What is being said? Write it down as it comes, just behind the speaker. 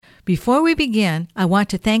Before we begin, I want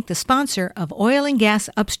to thank the sponsor of Oil and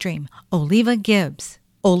Gas Upstream, Oliva Gibbs.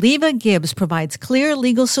 Oliva Gibbs provides clear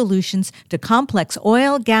legal solutions to complex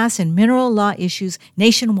oil, gas, and mineral law issues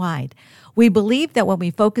nationwide. We believe that when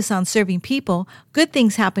we focus on serving people, good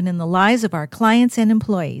things happen in the lives of our clients and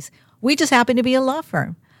employees. We just happen to be a law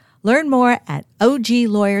firm. Learn more at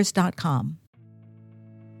oglawyers.com.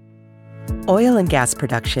 Oil and gas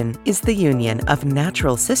production is the union of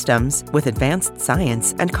natural systems with advanced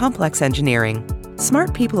science and complex engineering.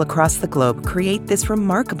 Smart people across the globe create this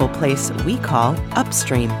remarkable place we call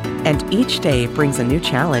upstream, and each day brings a new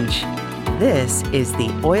challenge. This is the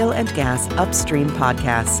Oil and Gas Upstream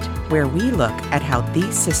podcast, where we look at how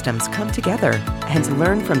these systems come together and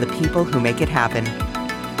learn from the people who make it happen.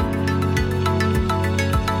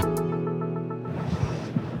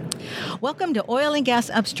 Welcome to Oil and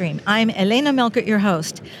Gas Upstream. I'm Elena Melkert, your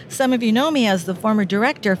host. Some of you know me as the former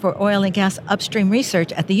director for oil and gas upstream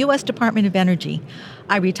research at the U.S. Department of Energy.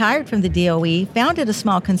 I retired from the DOE, founded a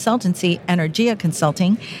small consultancy, Energia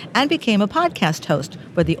Consulting, and became a podcast host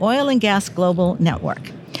for the Oil and Gas Global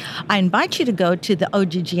Network. I invite you to go to the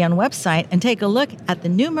OGGN website and take a look at the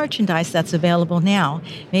new merchandise that's available now.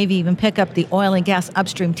 Maybe even pick up the Oil and Gas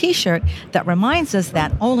Upstream t-shirt that reminds us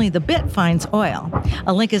that only the bit finds oil.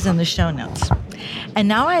 A link is in the show notes. And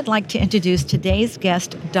now I'd like to introduce today's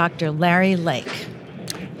guest, Dr. Larry Lake.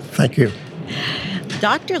 Thank you.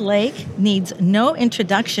 Dr. Lake needs no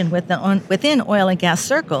introduction within oil and gas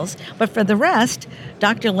circles, but for the rest,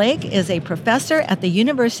 Dr. Lake is a professor at the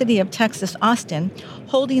University of Texas, Austin,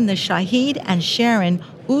 holding the Shahid and Sharon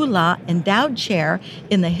Ullah Endowed Chair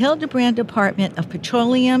in the Hildebrand Department of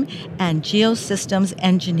Petroleum and Geosystems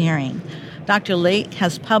Engineering. Dr. Lake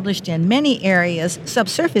has published in many areas,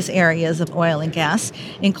 subsurface areas of oil and gas,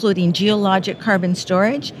 including geologic carbon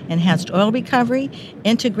storage, enhanced oil recovery,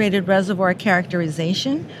 integrated reservoir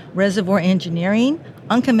characterization, reservoir engineering,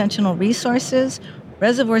 unconventional resources,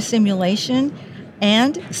 reservoir simulation,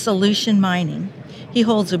 and solution mining. He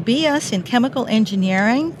holds a BS in chemical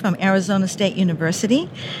engineering from Arizona State University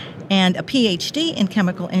and a PhD in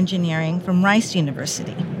chemical engineering from Rice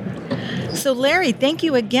University. So, Larry, thank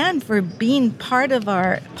you again for being part of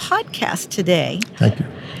our podcast today. Thank you.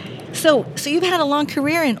 So you've had a long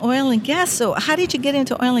career in oil and gas. So how did you get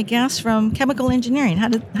into oil and gas from chemical engineering? How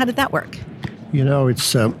did that work? You know,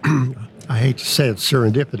 it's I hate to say it's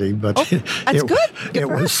serendipity, but it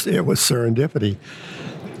was serendipity.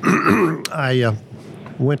 I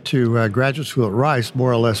went to graduate school at Rice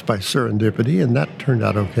more or less by serendipity, and that turned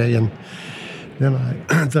out okay. And then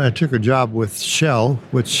I took a job with Shell,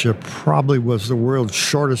 which probably was the world's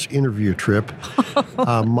shortest interview trip,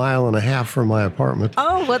 a mile and a half from my apartment.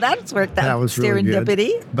 Oh, well, that's worked out. That was serendipity.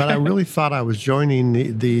 Really good. But I really thought I was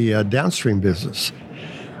joining the downstream business.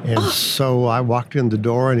 And so I walked in the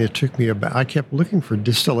door, and it took me I kept looking for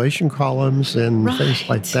distillation columns and things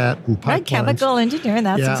like that, and pipelines. Right, chemical engineering,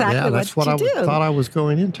 that's exactly that's what I thought I was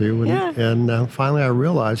going into. And finally I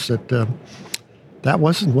realized that that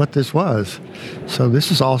wasn't what this was. So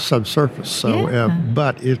this is all subsurface. So,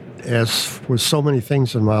 but as with so many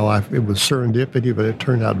things in my life, it was serendipity, but it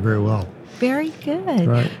turned out very well. Very good.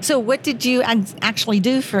 Right. So what did you actually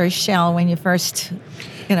do for Shell when you first,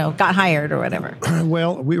 got hired or whatever?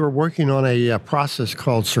 Well, we were working on a process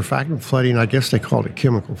called surfactant flooding. I guess they called it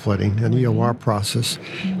chemical flooding, an EOR process,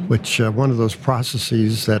 which one of those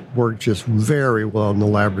processes that worked just very well in the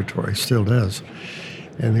laboratory, still does.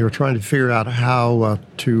 And they were trying to figure out how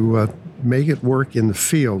to make it work in the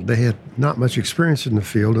field. They had not much experience in the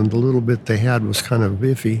field, and the little bit they had was kind of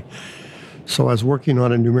iffy. So I was working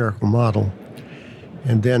on a numerical model.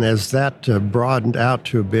 And then as that broadened out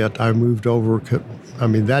to a bit, I moved over.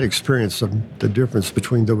 That experience of the difference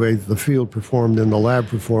between the way the field performed and the lab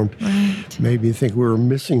performed made me think we were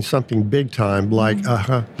missing something big time, like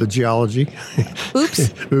the geology.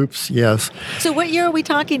 Oops. Oops, yes. So what year are we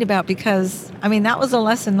talking about? Because, that was a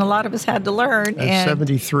lesson a lot of us had to learn.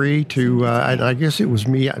 73 to, I guess it was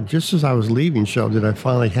me, just as I was leaving Shell, did I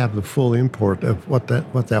finally have the full import of what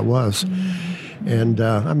that was. And,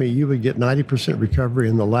 you would get 90% recovery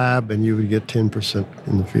in the lab, and you would get 10%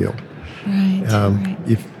 in the field. Right.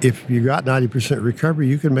 If you got 90% recovery,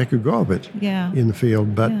 you could make a go of it in the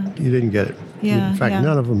field, but you didn't get it. In fact,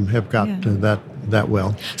 none of them have got that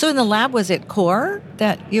well. So in the lab, was it core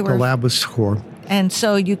that you were? The lab was core. And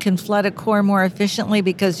so you can flood a core more efficiently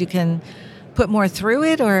because you can put more through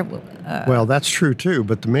it, or Well, that's true too,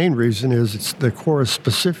 but the main reason is the core is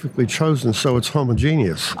specifically chosen so it's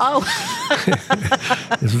homogeneous. Oh,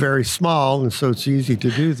 It's very small, and so it's easy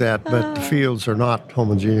to do that, but the fields are not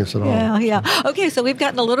homogeneous at all. yeah. Okay, so we've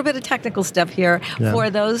gotten a little bit of technical stuff here for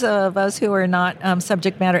those of us who are not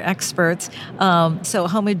subject matter experts. So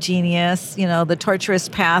homogeneous, the tortuous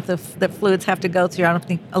path that fluids have to go through. I don't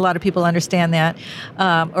think a lot of people understand that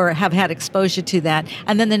or have had exposure to that.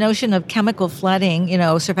 And then the notion of chemical flooding,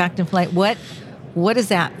 surfactant flooding. What does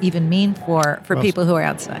that even mean for people who are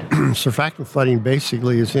outside? Surfactant flooding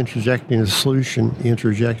basically is introducing a solution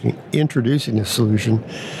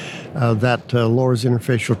that lowers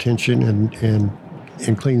interfacial tension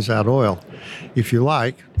and cleans out oil. If you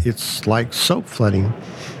like, it's like soap flooding.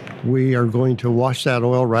 We are going to wash that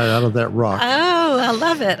oil right out of that rock. Oh, I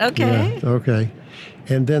love it. Okay. Yeah, okay.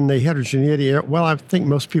 And then the heterogeneity, well, I think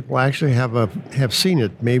most people actually have seen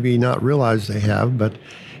it, maybe not realize they have, but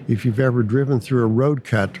if you've ever driven through a road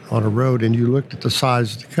cut on a road and you looked at the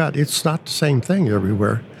size of the cut, it's not the same thing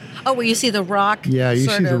everywhere. Oh, well, you see the rock. Yeah, you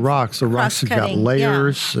see the rocks. The rocks have got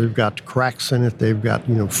layers. Yeah. They've got cracks in it. They've got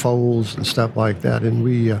folds and stuff like that. And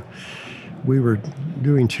we were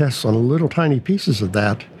doing tests on little tiny pieces of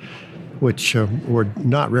that, which were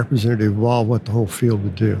not representative of all what the whole field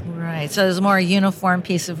would do. Right. So there's a more uniform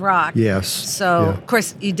piece of rock. Yes. So, Of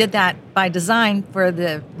course, you did that by design for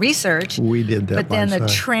the research. We did that but then the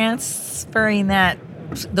transferring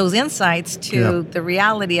those insights to the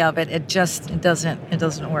reality of it, it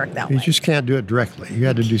doesn't work that way. You just can't do it directly. You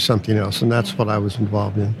had to do something else, and that's what I was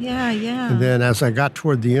involved in. Yeah. And then as I got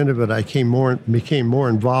toward the end of it, I became more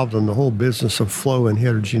involved in the whole business of flow and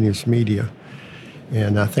heterogeneous media.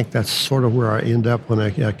 And I think that's sort of where I end up when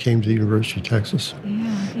I came to the University of Texas.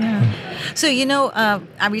 Yeah. So,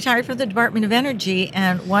 I retired from the Department of Energy,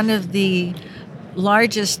 and one of the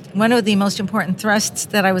most important thrusts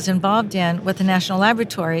that I was involved in with the national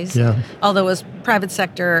laboratories, although it was private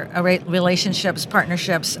sector relationships,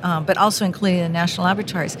 partnerships, but also including the national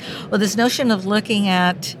laboratories. Well, this notion of looking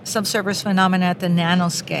at subsurface phenomena at the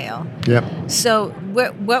nanoscale. Yep. So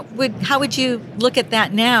how would you look at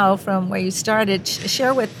that now from where you started?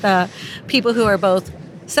 Share with people who are both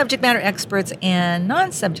subject matter experts and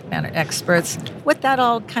non-subject matter experts what that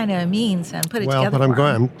all kind of means and put it together. Well,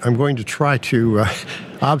 but I'm going to try to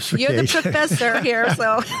obfuscate. You're the professor here,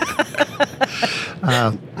 so.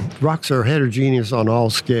 Rocks are heterogeneous on all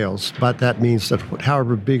scales, but that means that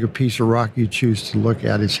however big a piece of rock you choose to look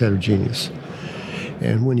at is heterogeneous.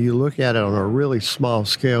 And when you look at it on a really small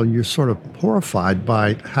scale, you're sort of horrified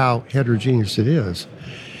by how heterogeneous it is.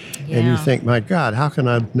 Yeah. And you think, my God, how can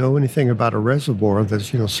I know anything about a reservoir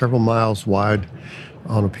that's, several miles wide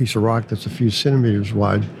on a piece of rock that's a few centimeters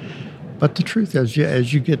wide? But the truth is,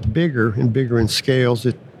 as you get bigger and bigger in scales,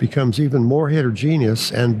 it becomes even more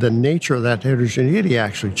heterogeneous, and the nature of that heterogeneity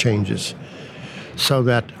actually changes. So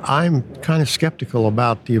that I'm kind of skeptical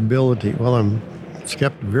about the ability, I'm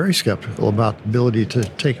very skeptical about the ability to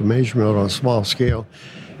take a measurement on a small scale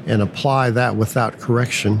and apply that without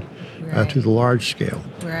correction to the large scale.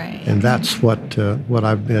 Right. And that's what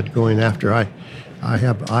I've been going after. I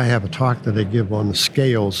have a talk that I give on the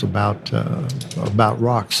scales about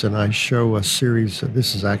rocks, and I show a series.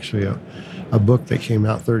 This is actually a book that came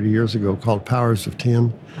out 30 years ago called Powers of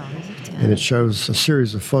 10. And it shows a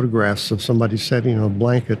series of photographs of somebody sitting on a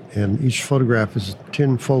blanket, and each photograph is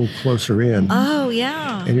 10-fold closer in. Oh,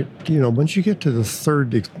 yeah. And once you get to the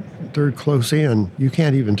third close in, you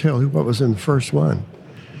can't even tell what was in the first one.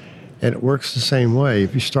 And it works the same way.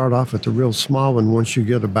 If you start off at the real small one, once you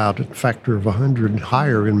get about a factor of 100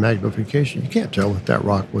 higher in magnification, you can't tell what that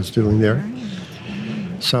rock was doing there.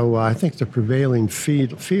 Right. So I think the prevailing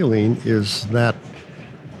feeling is that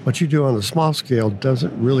what you do on the small scale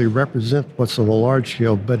doesn't really represent what's on the large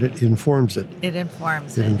scale, but it informs it. It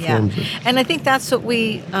informs it. And I think that's what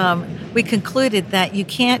we concluded, that you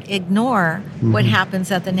can't ignore what happens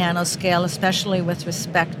at the nanoscale, especially with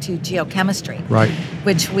respect to geochemistry. Right.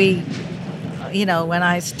 Which we, when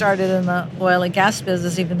I started in the oil and gas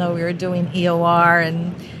business, even though we were doing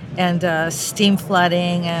EOR and steam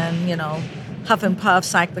flooding and, huff and puff,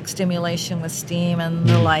 cyclic stimulation with steam and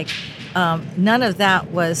the like, none of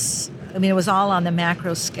that was, it was all on the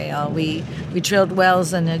macro scale. We drilled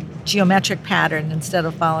wells in a geometric pattern instead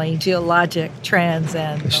of following geologic trends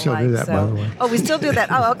and we still do that, by the way. Oh, we still do that?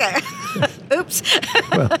 Oh, okay. Oops.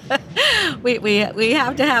 Well. we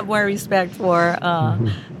have to have more respect for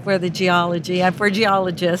the geology and for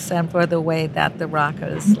geologists and for the way that the rock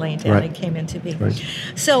is laid down and came into being. Right.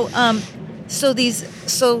 So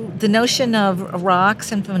the notion of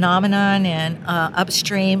rocks and phenomenon and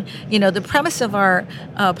upstream, the premise of our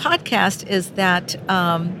podcast is that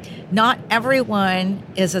not everyone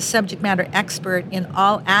is a subject matter expert in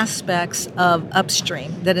all aspects of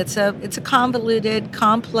upstream. That it's a convoluted,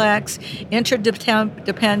 complex,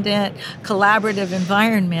 interdependent, collaborative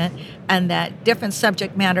environment, and that different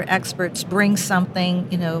subject matter experts bring something,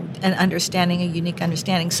 an understanding, a unique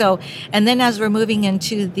understanding. So, and then as we're moving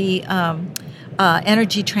into the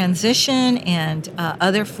energy transition and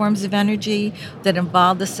other forms of energy that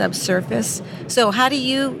involve the subsurface. So how do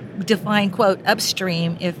you define, quote,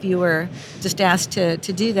 upstream, if you were just asked to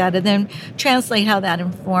do that, and then translate how that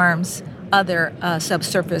informs other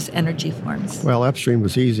subsurface energy forms? Well, upstream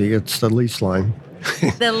was easy. It's the lease line.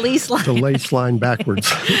 The lease line. The lease line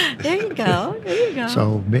backwards. There you go.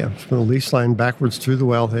 So, from the lease line backwards through the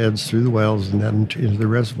wellheads, through the wells, and then into the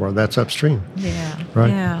reservoir. That's upstream. Yeah. Right?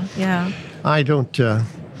 Yeah. I don't,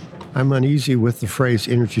 I'm uneasy with the phrase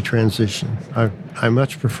energy transition. I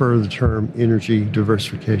much prefer the term energy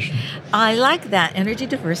diversification. I like that, energy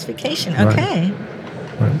diversification. Okay.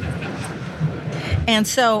 Right. And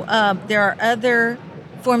so there are other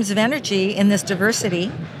forms of energy in this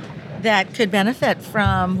diversity that could benefit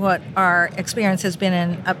from what our experience has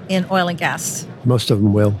been in oil and gas. Most of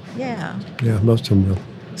them will. Yeah. Yeah, most of them will.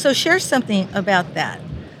 So share something about that.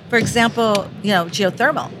 For example,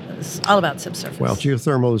 geothermal is all about subsurface. Well,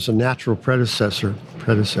 geothermal is a natural predecessor,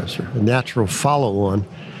 a natural follow-on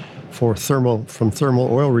from thermal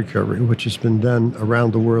oil recovery, which has been done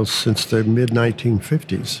around the world since the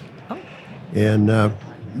mid-1950s. Oh.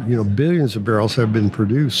 And, billions of barrels have been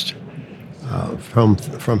produced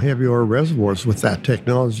from heavy oil reservoirs with that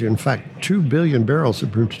technology. In fact, 2 billion barrels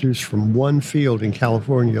have been produced from one field in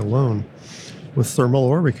California alone with thermal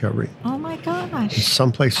oil recovery. Oh, my gosh. In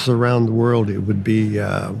some places around the world, it would be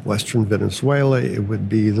western Venezuela, it would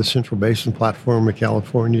be the Central Basin Platform of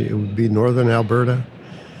California, it would be northern Alberta.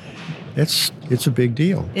 It's a big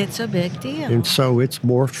deal. It's a big deal. And so it's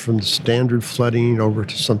morphed from the standard flooding over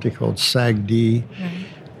to something called SAGD. Right.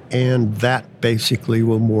 And that basically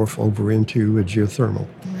will morph over into a geothermal.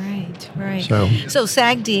 Right. So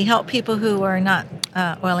SAGD, help people who are not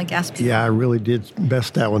oil and gas people. Yeah, I really did mess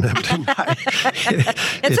that one up, didn't I?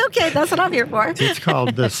 It's okay. That's what I'm here for. It's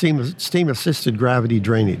called the steam-assisted gravity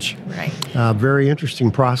drainage. Right. Very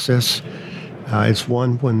interesting process. It's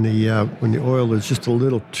one when the oil is just a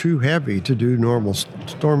little too heavy to do normal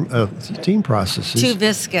steam processes. Too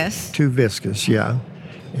viscous, yeah.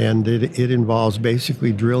 And it involves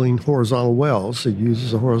basically drilling horizontal wells. It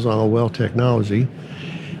uses a horizontal well technology.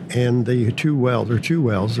 And the two wells,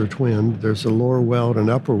 they're twin. There's a lower well and an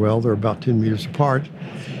upper well. They're about 10 meters apart.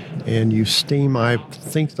 And you steam, I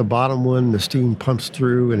think the bottom one, the steam pumps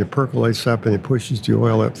through and it percolates up and it pushes the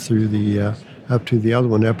oil up through up to the other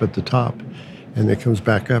one up at the top. And it comes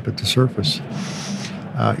back up at the surface.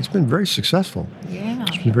 It's been very successful. Yeah.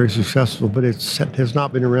 It's been very successful, but it has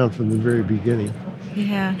not been around from the very beginning.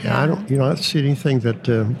 Yeah. I don't see anything that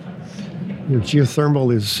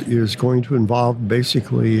geothermal is going to involve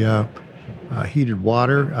basically heated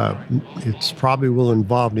water. It's probably will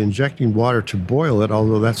involve injecting water to boil it,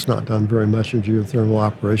 although that's not done very much in geothermal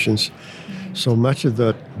operations. So much of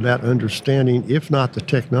that understanding, if not the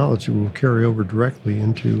technology, will carry over directly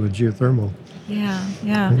into a geothermal.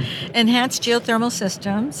 Yeah. Enhanced geothermal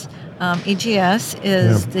systems, EGS,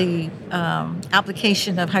 is the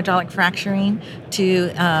application of hydraulic fracturing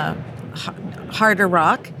to harder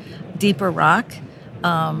rock, deeper rock,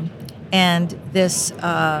 and this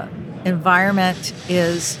environment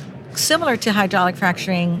is similar to hydraulic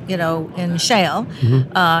fracturing, in shale,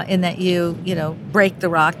 in that you break the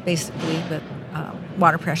rock basically with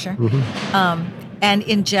water pressure, and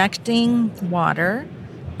injecting water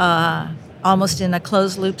almost in a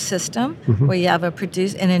closed loop system where you have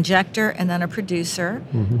an injector and then a producer,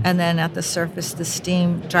 and then at the surface the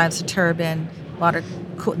steam drives the turbine,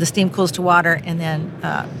 the steam cools to water, and then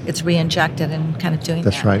it's re-injected and kind of doing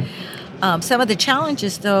that. That's right. Some of the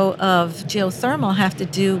challenges, though, of geothermal have to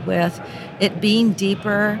do with it being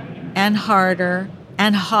deeper and harder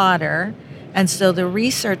and hotter, and so the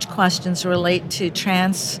research questions relate to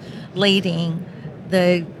translating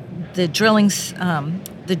the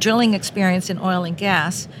drilling experience in oil and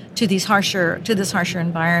gas to this harsher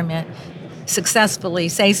environment successfully,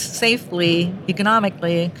 safely,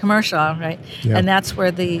 economically, commercial, right? Yeah. And that's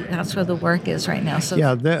where the work is right now. So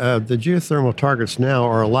the geothermal targets now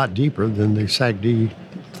are a lot deeper than the SAGD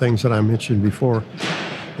things that I mentioned before,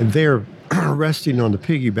 and they're resting on the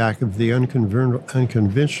piggyback of the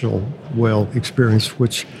unconventional well experience,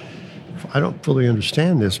 which don't fully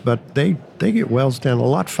understand this, but they get wells down a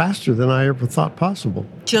lot faster than I ever thought possible.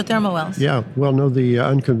 Geothermal wells. Yeah, well, no, the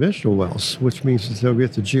unconventional wells, which means that they'll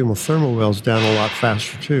get the geothermal wells down a lot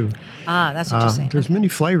faster too. Ah, that's what you're saying. There's many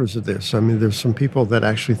flavors of this. I mean, there's some people that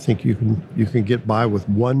actually think you can get by with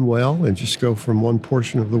one well and just go from one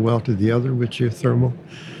portion of the well to the other with geothermal.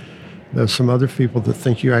 There's some other people that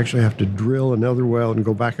think you actually have to drill another well and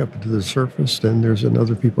go back up to the surface. Then there's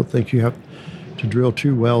another people that think you have to drill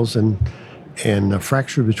two wells and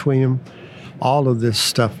fracture between them. All of this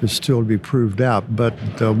stuff is still to be proved out, but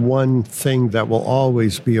the one thing that will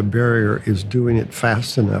always be a barrier is doing it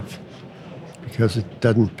fast enough, because it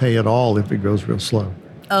doesn't pay at all if it goes real slow.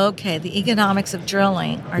 Okay, the economics of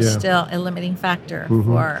drilling are still a limiting factor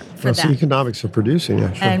for That's that. the economics of producing,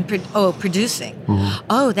 actually. And producing.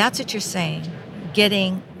 Oh, that's what you're saying.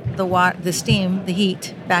 Getting the steam, the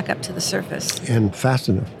heat, back up to the surface. And fast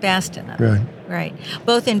enough. Fast enough. Right. Right.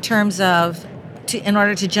 Both in terms of in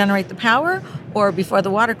order to generate the power, or before the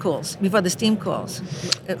water cools, before the steam cools,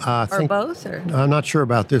 or both? Or? I'm not sure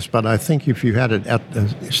about this, but I think if you had it at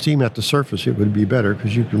steam at the surface, it would be better,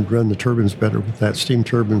 because you can run the turbines better with that. Steam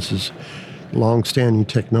turbines is long-standing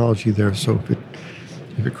technology there, so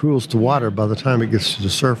if it cools to water, by the time it gets to the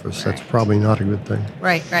surface, that's probably not a good thing.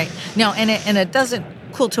 Right. No, and it doesn't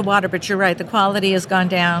cool to water, but you're right. The quality has gone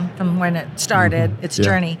down from when it started its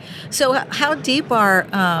journey. So how deep are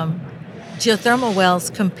geothermal wells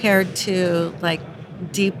compared to like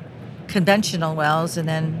deep conventional wells and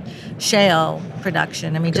then shale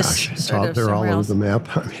production? I mean, they're all over the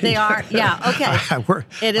map. I mean, they are, yeah, okay.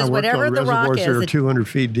 It is whatever the rock is. Reservoirs that are 200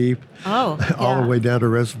 feet deep, all the way down to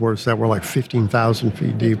reservoirs that were like 15,000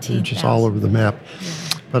 feet deep, which is all over the map. Yeah.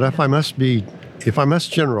 But if I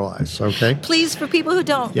must generalize, okay? Please, for people who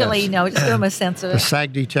don't really know, just give them a sense of it. The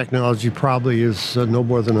SAGD technology probably is no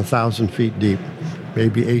more than 1,000 feet deep.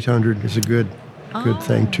 Maybe 800 is a good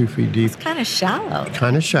thing, 2 feet deep. It's kind of shallow.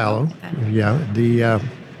 Okay. Yeah.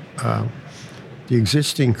 The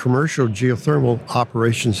existing commercial geothermal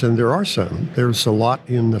operations, and there are some. There's a lot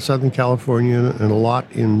in Southern California and a lot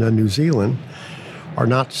in New Zealand, are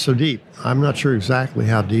not so deep. I'm not sure exactly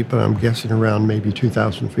how deep, but I'm guessing around maybe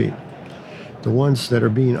 2,000 feet. The ones that are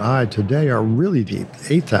being eyed today are really deep,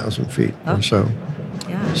 8,000 feet or so.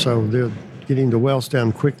 Yeah. So they're getting the wells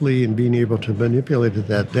down quickly and being able to manipulate at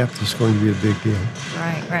that depth is going to be a big deal.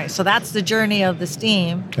 Right. So that's the journey of the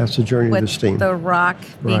steam. That's the journey of the steam. With the rock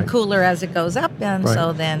being cooler as it goes up, and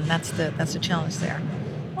so then that's the challenge there.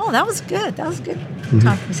 Oh, that was good. That was a good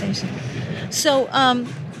conversation. So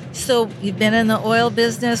you've been in the oil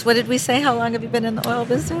business. What did we say? How long have you been in the oil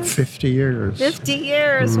business? 50 years. 50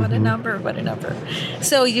 years. What a number.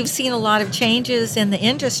 So you've seen a lot of changes in the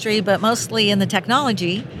industry, but mostly in the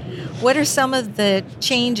technology. What are some of the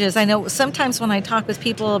changes? I know sometimes when I talk with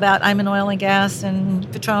people about I'm an oil and gas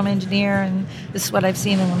and petroleum engineer and this is what I've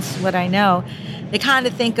seen and this is what I know, they kind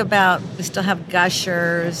of think about we still have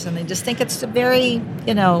gushers and they just think it's a very,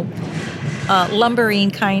 lumbering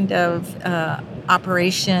kind of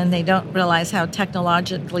operation. They don't realize how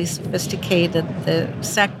technologically sophisticated the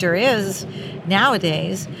sector is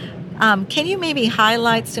nowadays. Can you maybe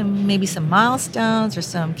highlight some milestones or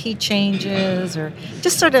some key changes or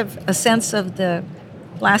just sort of a sense of the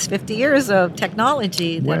last 50 years of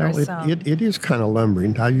technology? It is kind of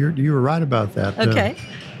lumbering. You were right about that. Okay.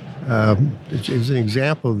 As an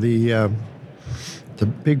example, the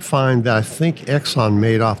big find that I think Exxon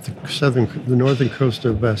made off the northern coast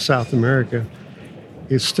of South America,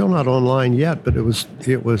 it's still not online yet, but it was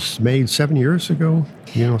made 7 years ago.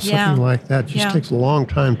 Something like that. It just takes a long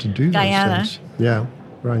time to do those things. Yeah,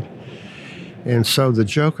 right. And so the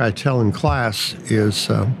joke I tell in class is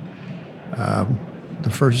the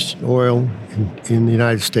first oil in the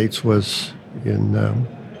United States was in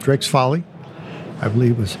Drake's Folly. I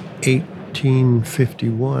believe it was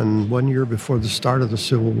 1851, 1 year before the start of the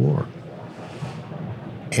Civil War.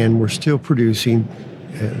 And we're still producing.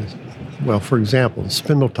 For example,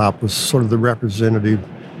 Spindletop was sort of the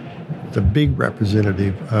big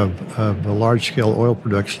representative of a large-scale oil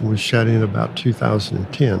production was shut in about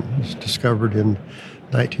 2010. It was discovered in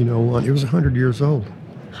 1901. It was 100 years old.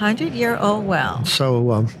 100-year-old well.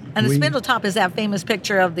 So, and the Spindletop is that famous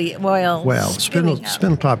picture of the oil. Well,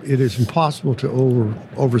 Spindletop, it is impossible to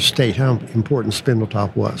overstate how important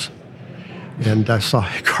Spindletop was. And I saw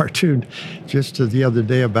a cartoon just the other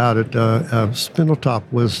day about it. Spindletop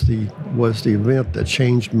was the event that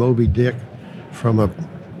changed Moby Dick from a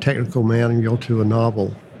technical manual to a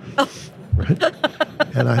novel. Oh. Right?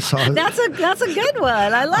 And I saw That's a good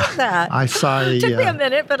one. I like that. I saw a, Took me a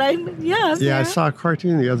minute, but I saw a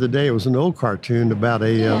cartoon the other day. It was an old cartoon about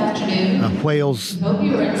a whales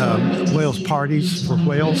parties for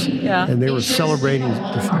whales, and they were celebrating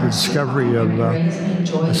the discovery of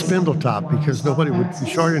a spindle top because nobody would be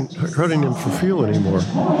shorting them for fuel anymore.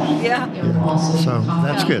 Yeah. So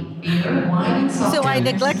that's good. So I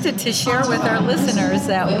neglected to share with our listeners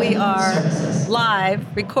that we are live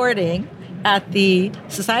recording at the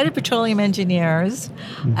Society of Petroleum Engineers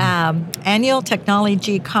annual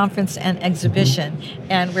technology conference and exhibition.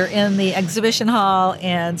 And we're in the exhibition hall,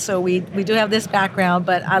 and so we do have this background,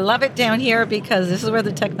 but I love it down here because this is where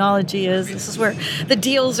the technology is, this is where the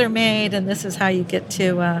deals are made, and this is how you get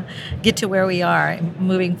to where we are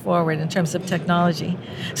moving forward in terms of technology.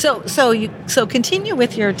 So continue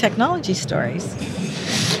with your technology stories.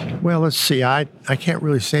 Well, let's see. I can't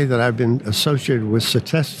really say that I've been associated with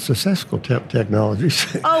successful technologies.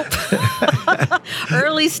 Oh,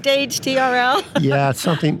 early stage TRL. Yeah,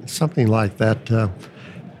 something like that.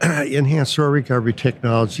 Enhanced oil recovery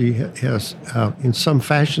technology has, in some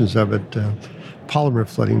fashions of it, polymer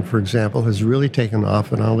flooding, for example, has really taken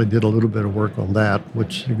off, and I only did a little bit of work on that,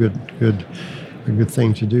 which is a good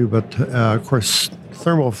thing to do. But of course,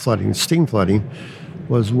 thermal flooding, steam flooding,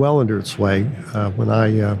 was well under its way when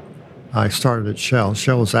I started at Shell.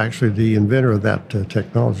 Shell was actually the inventor of that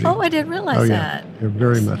technology. Oh, I didn't realize that. Yeah,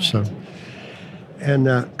 very much so. And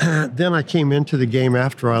then I came into the game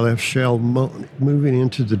after I left Shell, moving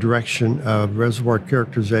into the direction of reservoir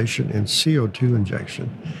characterization and CO2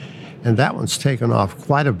 injection. And that one's taken off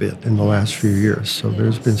quite a bit in the last few years. So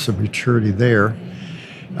there's been some maturity there.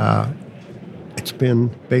 It's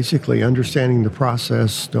been basically understanding the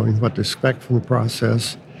process, knowing what to expect from the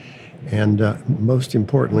process, and most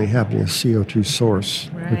importantly, having a CO2 source,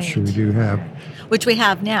 which we do have. Which we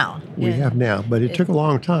have now. We have now, but it took a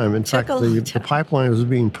long time. In fact, the pipeline was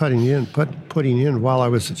being putting in while I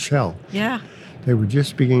was at Shell. Yeah. They were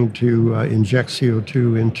just beginning to inject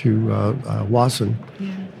CO2 into Wasson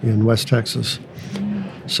in West Texas.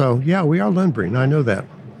 So, yeah, we are lumbering. I know that.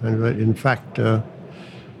 And in fact,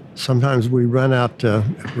 sometimes we run out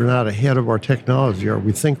ahead of our technology, or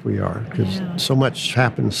we think we are, because so much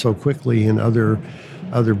happens so quickly in other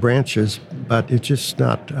branches, but it's just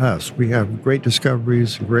not us. We have great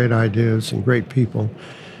discoveries, and great ideas, and great people,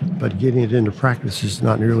 but getting it into practice is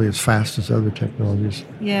not nearly as fast as other technologies.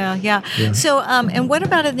 Yeah. So, and what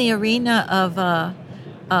about in the arena of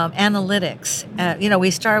analytics?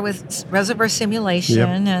 We start with reservoir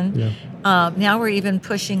simulation, and now we're even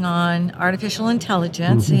pushing on artificial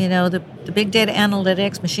intelligence, the big data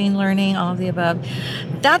analytics, machine learning, all of the above.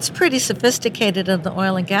 That's pretty sophisticated in the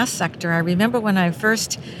oil and gas sector. I remember when I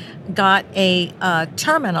first got a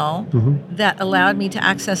terminal that allowed me to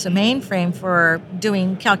access a mainframe for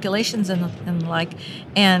doing calculations and the like.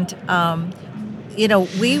 And,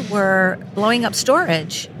 we were blowing up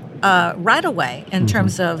storage right away in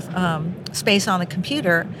terms of space on the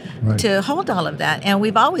computer to hold all of that. And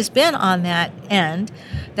we've always been on that end,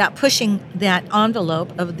 that pushing that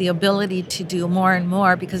envelope of the ability to do more and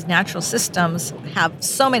more, because natural systems have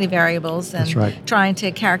so many variables, and trying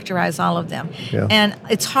to characterize all of them. Yeah. And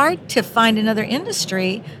it's hard to find another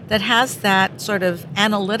industry that has that sort of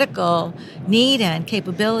analytical need and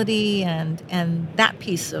capability and that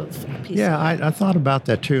piece of I thought about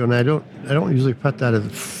that too, and I don't usually put that at the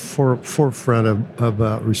forefront of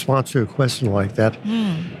a response to a question like that.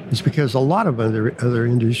 It's because a lot of other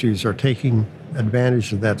industries are taking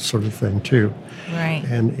advantage of that sort of thing too. Right.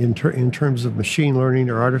 And in terms of machine learning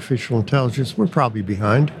or artificial intelligence, we're probably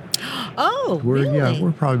behind. Oh, really? Yeah,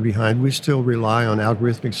 we're probably behind. We still rely on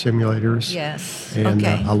algorithmic simulators. Yes. And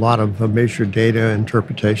a lot of measured data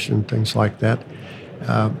interpretation, things like that.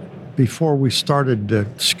 Before we started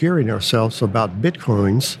scaring ourselves about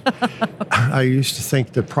bitcoins, I used to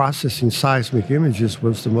think that processing seismic images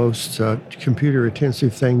was the most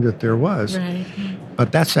computer-intensive thing that there was. Right.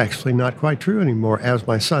 But that's actually not quite true anymore, as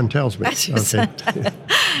my son tells me. As your son does.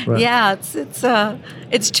 Yeah,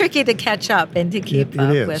 it's tricky to catch up and to keep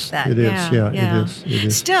up with that. It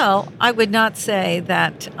is. Still, I would not say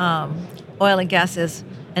that oil and gas is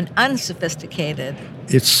an unsophisticated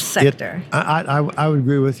sector. I would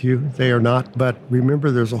agree with you. They are not. But remember,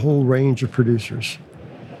 there's a whole range of producers.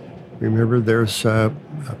 Remember, there's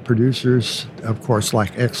producers, of course,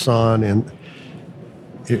 like Exxon. And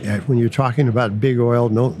when you're talking about big oil,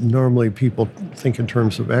 normally people think in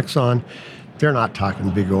terms of Exxon. They're not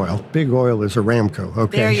talking big oil. Big oil is Aramco.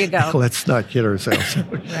 Okay, there you go. Let's not kid ourselves.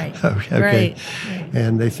 Right. Okay. Right.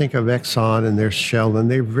 And they think of Exxon and their Shell,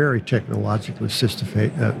 and they're very technologically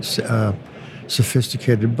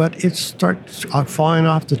sophisticated, but it starts falling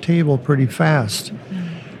off the table pretty fast.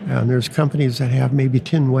 And there's companies that have maybe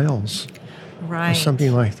 10 wells. Right. Or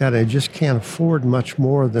something like that. They just can't afford much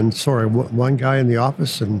more than, one guy in the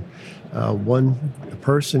office and one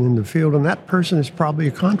person in the field, and that person is probably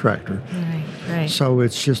a contractor. Right. So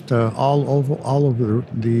it's just all over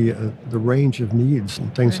the range of needs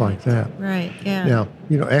and things like that. Right. Yeah. Now,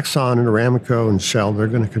 Exxon and Aramco and Shell, they're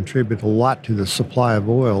going to contribute a lot to the supply of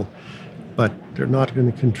oil, but they're not going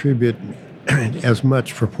to contribute as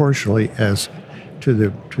much proportionally as to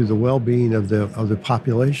the well-being of the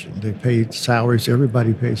population. They pay salaries.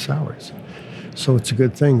 Everybody pays salaries, so it's a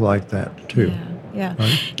good thing like that too. Yeah.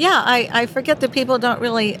 Right? Yeah. I forget that people don't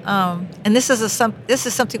really, and this is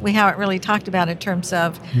something we haven't really talked about in terms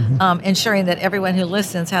of ensuring that everyone who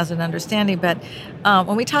listens has an understanding. But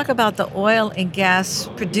when we talk about the oil and gas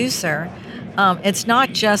producer, it's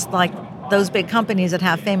not just like those big companies that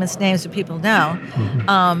have famous names that people know.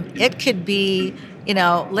 It could be,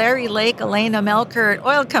 Larry Lake, Elena Melkert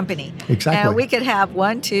Oil Company. Exactly. And we could have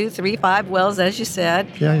 1, 2, 3, 5 wells, as you said.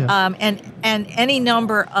 Yeah. And any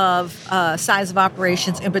number of size of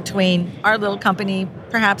operations in between our little company,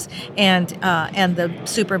 perhaps, and the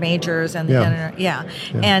super majors and the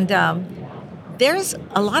and there's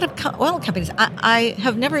a lot of oil companies. I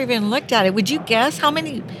have never even looked at it. Would you guess how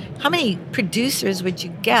many producers would you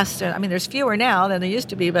guess? I mean, there's fewer now than there used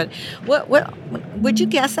to be, but what would you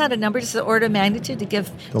guess at a number, just the order of magnitude, to give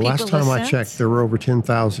people a sense? The last time I checked, there were over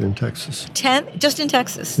 10,000 in Texas. 10 just in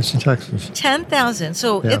Texas. It's in Texas. 10,000.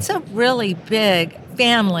 So it's a really big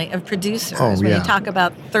family of producers when you talk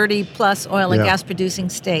about 30 plus oil and gas producing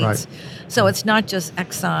states. Right. So it's not just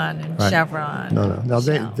Exxon and Chevron. No.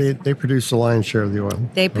 They produce the lion's share of the oil.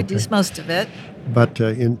 They produce most of it. But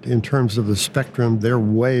in terms of the spectrum, they're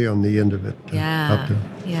way on the end of it.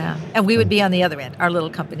 Yeah. And we would be on the other end. Our little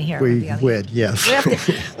company here. We would, yes.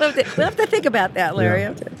 We'll have to think about that, Larry. We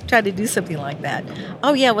have to try to do something like that.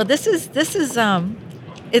 Oh yeah. Well, this is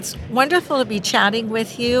it's wonderful to be chatting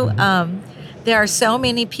with you. There are so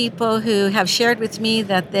many people who have shared with me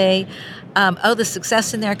that they owe the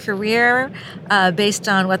success in their career based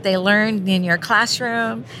on what they learned in your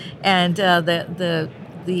classroom and the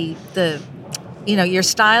your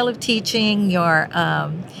style of teaching, your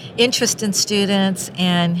interest in students,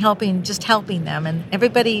 and helping them. And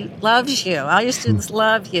everybody loves you. All your students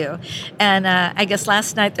love you. And I guess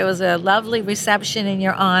last night there was a lovely reception in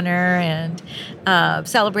your honor and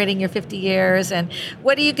celebrating your 50 years. And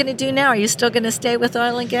what are you going to do now? Are you still going to stay with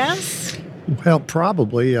oil and gas? Well,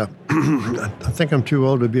 probably. I think I'm too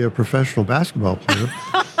old to be a professional basketball player.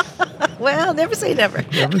 Well, never say never.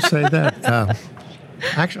 Never say that.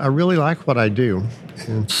 Actually, I really like what I do,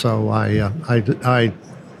 and so I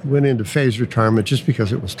went into phased retirement just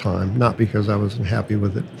because it was time, not because I wasn't happy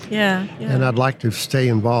with it. Yeah. And I'd like to stay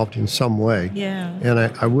involved in some way. Yeah. And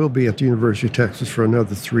I will be at the University of Texas for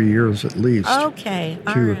another 3 years at least. Okay.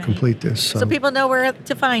 To complete this. So people know where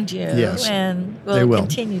to find you. Yes. And they will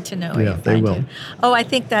continue to know where to find they will. you. Oh, I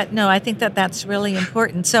think that's really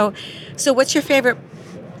important. So what's your favorite?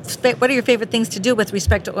 What are your favorite things to do with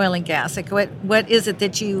respect to oil and gas? Like what is it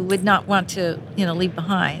that you would not want to leave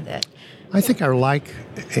behind? I think I like,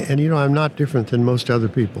 and I'm not different than most other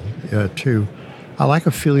people too. I like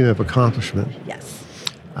a feeling of accomplishment. Yes.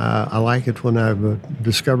 I like it when I've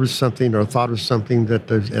discovered something or thought of something that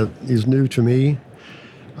is new to me.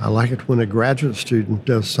 I like it when a graduate student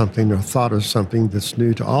does something or thought of something that's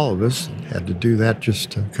new to all of us. Had to do that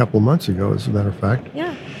just a couple of months ago, as a matter of fact.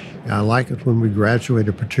 Yeah. I like it when we graduate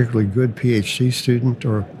a particularly good PhD student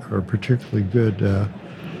or a particularly good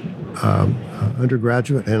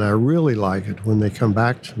undergraduate, and I really like it when they come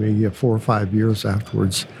back to me 4 or 5 years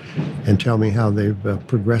afterwards and tell me how they've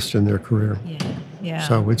progressed in their career. Yeah.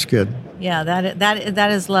 So it's good. Yeah,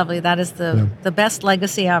 that is lovely. That is the best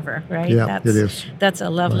legacy ever, right? Yeah, it is. That's a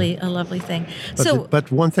lovely thing.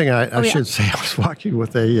 But one thing I should say, I was walking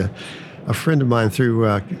with a friend of mine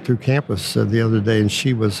through campus the other day, and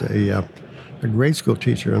she was a grade school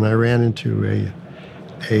teacher, and I ran into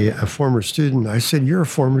a former student. I said, "You're a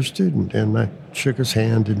former student," and I shook his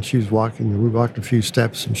hand, and she was walking. We walked a few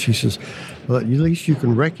steps, and she says, "Well, at least you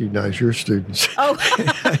can recognize your students." Oh,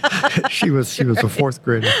 she was a fourth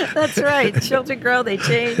grader. That's right. Children grow, they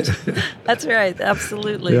change. That's right.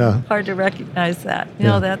 Absolutely. Yeah. Hard to recognize that.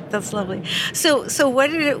 That's lovely. So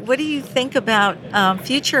what do you think about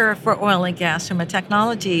future for oil and gas from a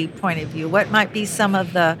technology point of view? What might be some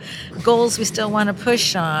of the goals we still want to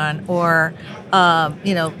push on, or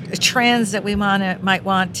trends that we might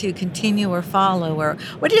want to continue or follow? Or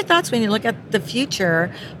what are your thoughts when you look at the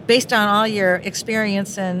future, based on all your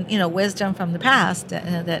experience and wisdom from the past,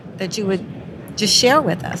 that you would just share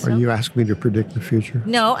with us. Are you asking me to predict the future?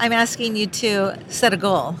 No, I'm asking you to set a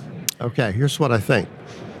goal. Okay, here's what I think.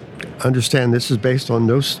 Understand this is based on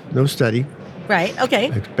no study. Right, okay.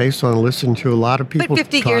 It's based on listening to a lot of people But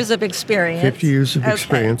 50 years of experience. 50 years of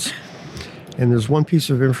experience. And there's one piece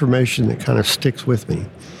of information that kind of sticks with me.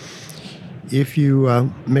 If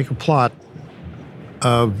you make a plot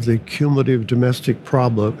of the cumulative domestic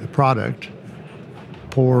product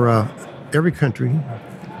for every country,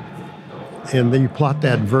 and then you plot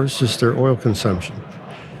that versus their oil consumption,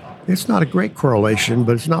 it's not a great correlation,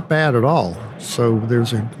 but it's not bad at all. So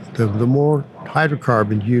the more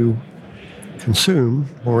hydrocarbon you consume,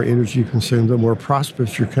 more energy you consume, the more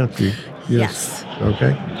prosperous your country is. Yes.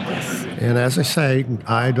 Okay? Yes. And as I say,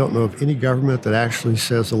 I don't know of any government that actually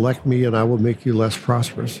says, elect me and I will make you less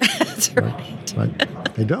prosperous. That's right.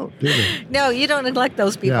 Right? They don't, do they? No, you don't elect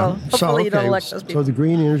those people. Yeah. Hopefully you don't elect those people. So the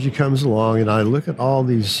green energy comes along, and I look at all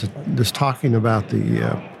this talking about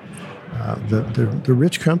the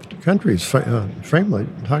rich countries, frankly,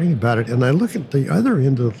 talking about it, and I look at the other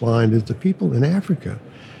end of the line is the people in Africa.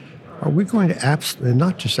 Are we going to and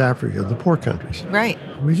not just Africa, the poor countries? Right.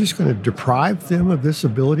 Are we just going to deprive them of this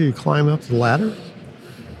ability to climb up the ladder?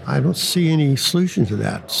 I don't see any solution to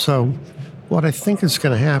that. So what I think is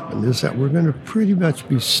going to happen is that we're going to pretty much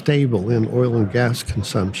be stable in oil and gas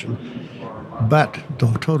consumption, but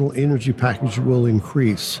the total energy package will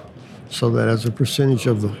increase so that as a percentage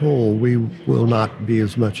of the whole, we will not be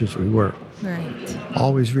as much as we were. Right.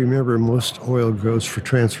 Always remember, most oil goes for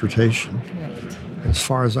transportation. Right. As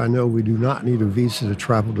far as I know, we do not need a visa to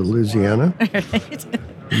travel to Louisiana. Right.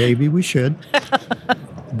 Maybe we should,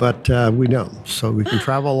 but we don't. So we can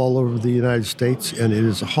travel all over the United States, and it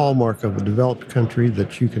is a hallmark of a developed country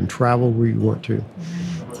that you can travel where you want to,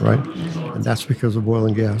 right? And that's because of oil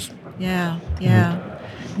and gas. Yeah, yeah.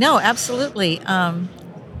 Mm-hmm. No, absolutely.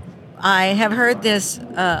 I have heard this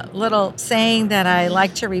little saying that I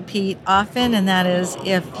like to repeat often, and that is,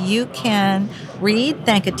 if you can read,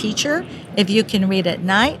 thank a teacher. If you can read at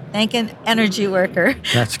night, thank an energy worker.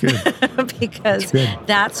 That's good. Because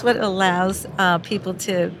that's what allows people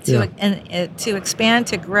to expand,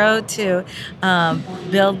 to grow, to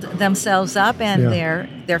build themselves up and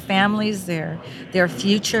their families, their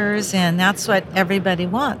futures, and that's what everybody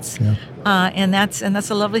wants. Yeah. And that's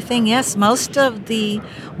a lovely thing. Yes, most of the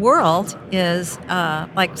world is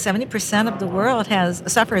like 70% of the world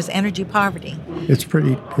suffers energy poverty. It's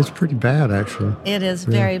pretty bad, actually. It is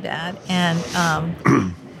very bad, and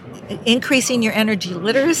increasing your energy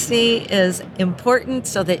literacy is important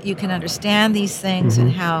so that you can understand these things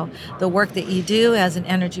and how the work that you do as an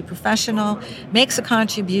energy professional makes a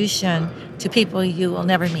contribution to people you will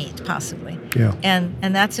never meet, possibly. Yeah.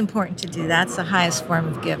 And that's important to do. That's the highest form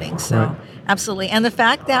of giving. So absolutely. And the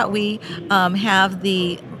fact that we have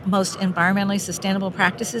the most environmentally sustainable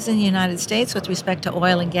practices in the United States with respect to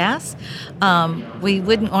oil and gas, we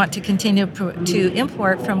wouldn't want to continue to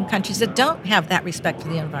import from countries that don't have that respect for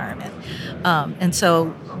the environment. And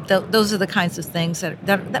so those are the kinds of things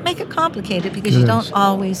that make it complicated, because you don't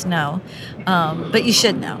always know. But you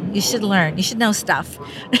should know. You should learn. You should know stuff,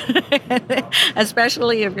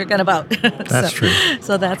 especially if you're going to vote. That's true.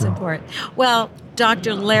 So that's important. Well,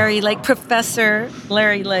 Dr. Larry Lake, Professor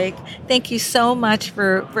Larry Lake, thank you so much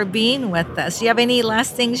for being with us. Do you have any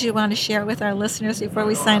last things you want to share with our listeners before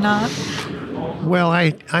we sign off? Well,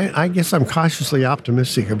 I guess I'm cautiously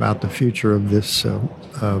optimistic about the future of this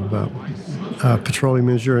petroleum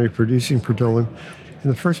engineering, producing petroleum. In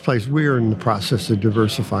the first place, we are in the process of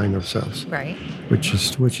diversifying ourselves, right? Which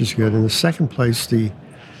is good. In the second place, the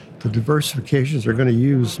diversifications are going to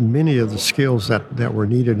use many of the skills that were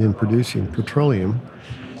needed in producing petroleum.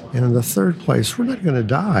 And in the third place, we're not going to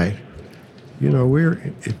die. You know,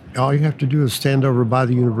 all you have to do is stand over by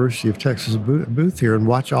the University of Texas booth here and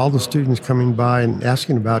watch all the students coming by and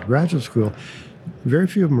asking about graduate school. Very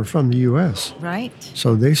few of them are from the U.S. Right.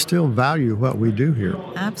 So they still value what we do here.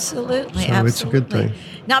 Absolutely. So it's a good thing.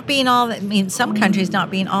 Not being some countries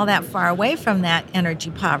not being all that far away from that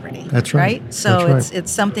energy poverty. That's right. So That's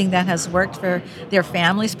it's something that has worked for their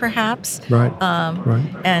families, perhaps. Right.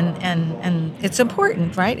 Right. And it's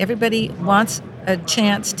important, right? Everybody wants a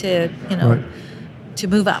chance to, to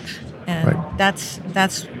move up, and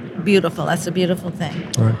that's beautiful. That's a beautiful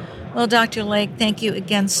thing. Right. Well, Dr. Lake, thank you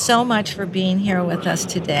again so much for being here with us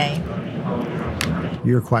today.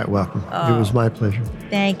 You're quite welcome. It was my pleasure.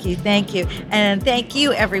 Thank you. And thank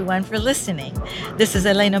you, everyone, for listening. This is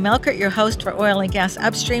Elena Melkert, your host for Oil and Gas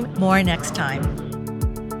Upstream. More next time.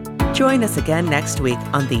 Join us again next week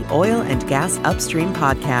on the Oil and Gas Upstream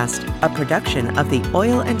podcast, a production of the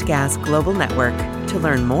Oil and Gas Global Network. To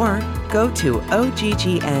learn more, go to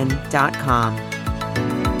oggn.com.